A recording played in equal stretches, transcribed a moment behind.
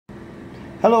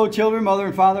Hello children, mother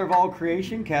and father of all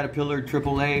creation, Caterpillar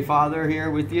AAA father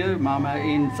here with you. Mama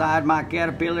inside my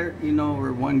caterpillar. You know,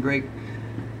 we're one great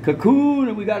cocoon,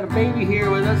 and we got a baby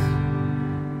here with us,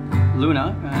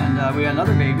 Luna, and we got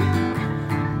another baby,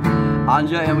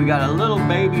 Anja, and we got a little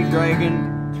baby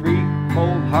dragon,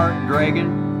 three-fold heart dragon.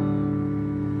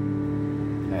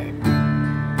 Hey.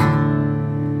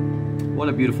 What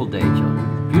a beautiful day,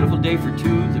 children. Beautiful day for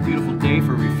tunes, a beautiful day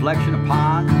for reflection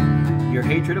upon your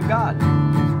hatred of God.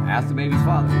 Ask the baby's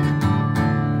father.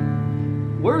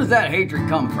 Where does that hatred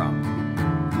come from?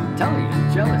 I'm telling you,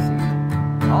 jealousy.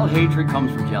 All hatred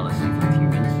comes from jealousy from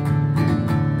humans.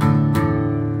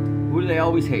 Who do they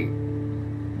always hate?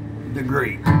 The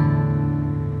great.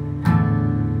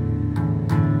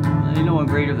 Ain't no one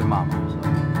greater than Mama. So.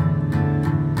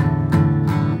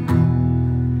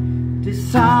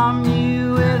 Disarm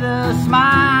you with a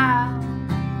smile,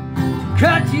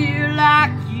 cut you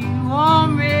like you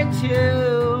want me to.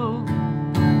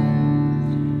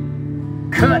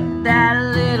 Cut that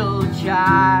little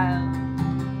child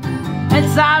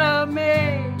inside of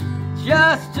me,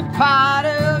 just a part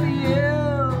of you.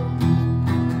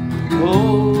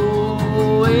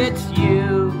 Oh, it's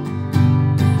you.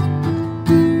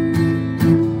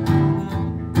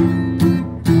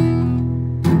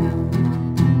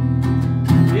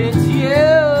 It's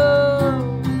you.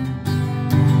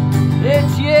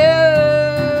 It's you.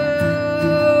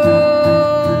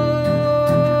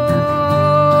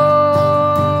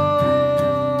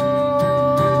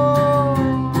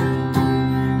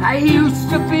 I used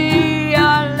to be a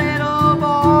little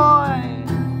boy,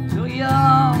 so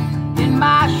young in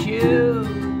my shoes.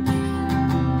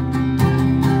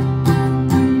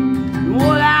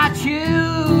 What I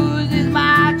choose is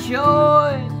my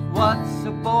choice. What's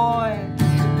a boy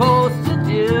supposed to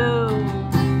do?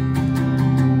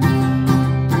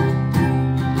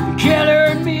 The killer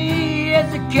in me is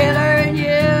the killer in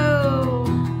you.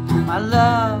 My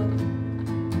love,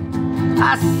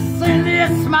 I send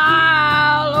this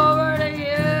smile over to you.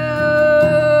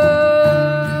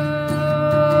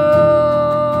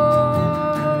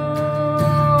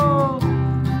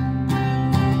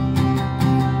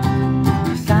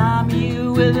 Disarm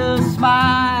you with a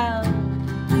smile,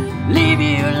 leave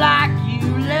you like you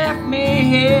left me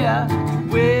here,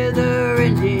 wither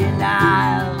in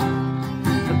denial,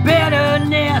 the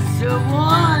bitterness of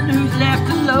one who's left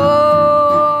alone.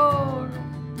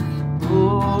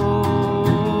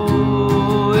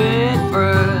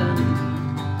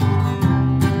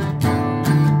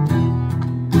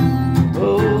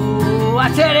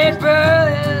 I said it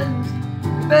burns,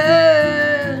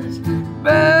 burns,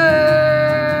 burns.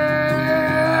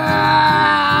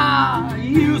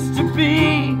 Used to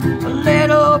be a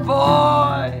little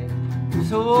boy,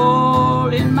 so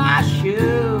old in my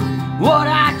shoes. What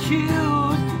I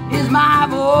choose is my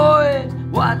voice.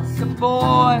 What's a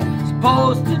boy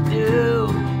supposed to do?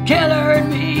 Killer in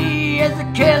me is the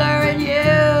killer in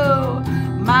you.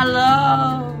 My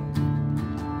love,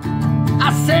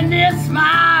 I send this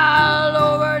smile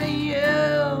over to you.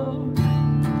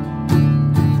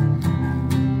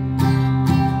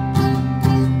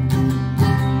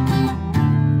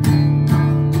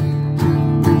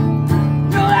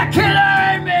 No, that killer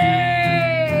in me,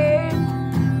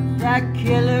 that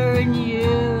killer in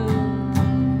you.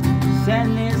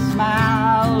 Send this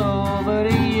smile over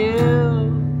to you.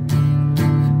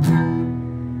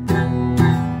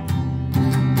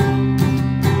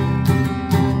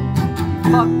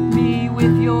 Fuck me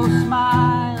with your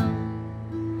smile.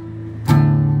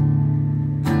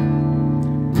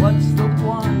 What's the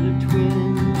Wonder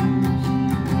Twins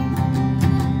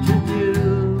to do?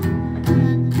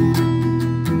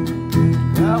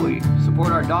 Well, we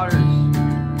support our daughters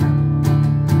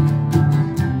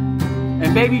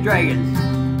and baby dragons.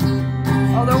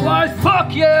 Otherwise,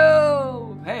 fuck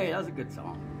you! Hey, that was a good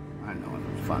song. I know, it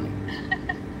was funny.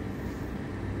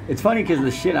 It's funny because of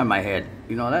the shit on my head.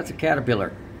 You know, that's a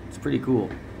caterpillar. It's pretty cool.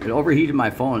 It overheated my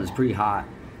phone. It's pretty hot.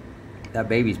 That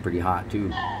baby's pretty hot,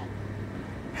 too.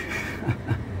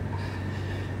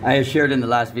 I have shared in the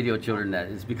last video, children, that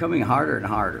it's becoming harder and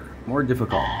harder, more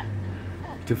difficult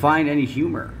to find any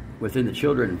humor within the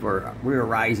children, for we're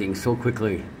rising so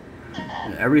quickly.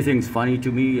 And everything's funny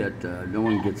to me, yet no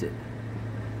one gets it.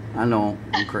 I know,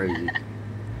 I'm crazy.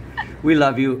 We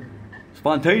love you.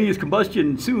 Spontaneous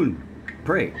combustion soon.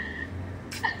 Pray.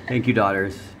 Thank you,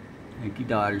 daughters. Thank you,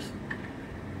 daughters.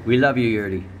 We love you,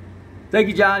 Yurdi. Thank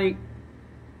you, Johnny.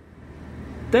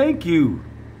 Thank you,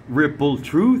 Ripple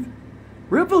Truth.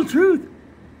 Ripple Truth.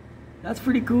 That's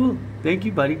pretty cool. Thank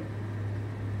you, buddy.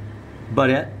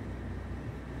 Budette.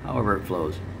 However it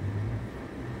flows.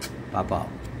 Papa.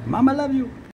 Mama love you.